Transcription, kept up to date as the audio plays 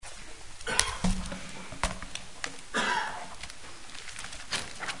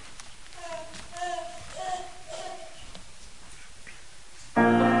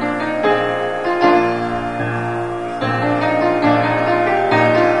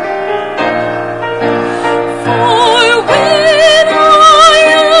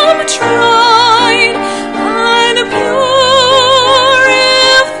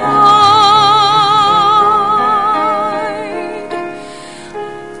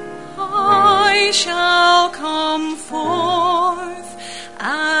shall come forth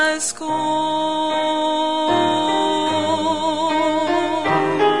as gold.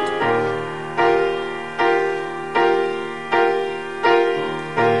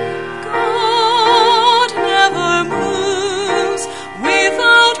 God never moves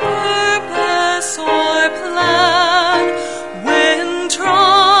without purpose or plan. When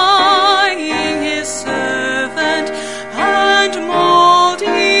trying his servant and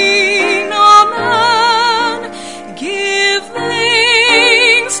molding a man, give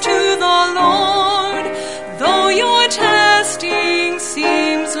thanks to the Lord, though your testing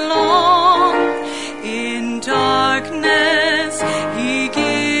seems long. In darkness he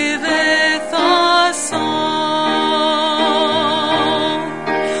giveth a song.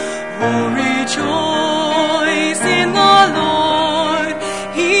 Oh, rejoice in the Lord,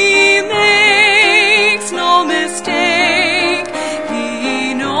 he makes no mistake.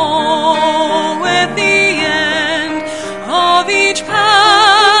 He knoweth the end of each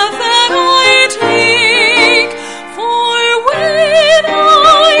path that I take. For when I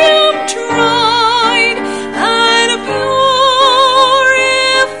am tried and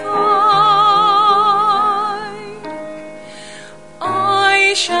purified,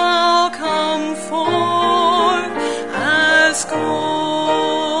 I shall come forth as gold.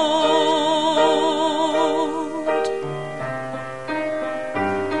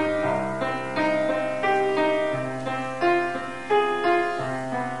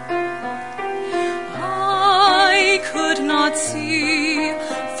 I could not see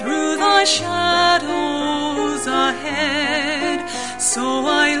through the shadows ahead, so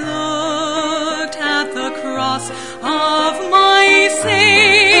I looked at the cross of my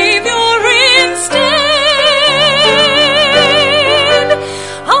Savior instead.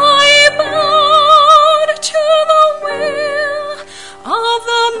 I bowed to the will of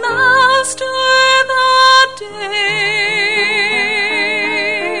the Master that day.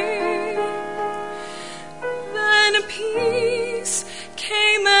 Then peace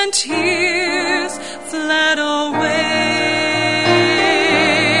came and tears fled away.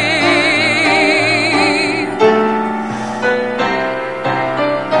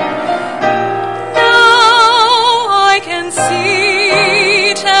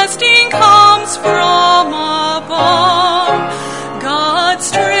 Testing comes from above. God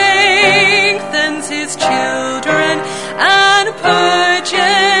strengthens his children and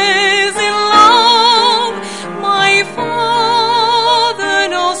purges in love. My Father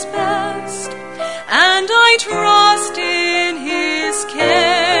knows best, and I trust in his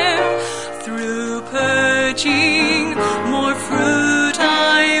care. Through purging, more fruit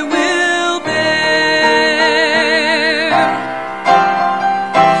I will bear.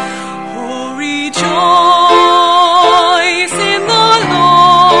 Oh, rejoice in the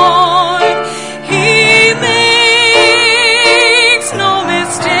Lord, he makes no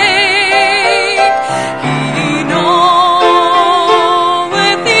mistake. He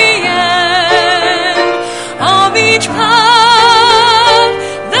knoweth the end of each path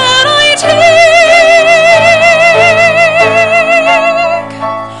that I take.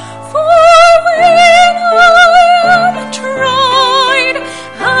 For when I am tried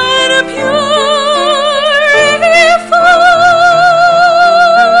and purified,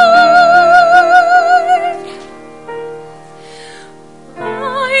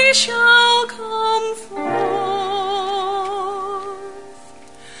 I shall come forth.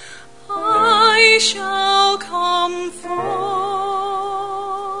 I shall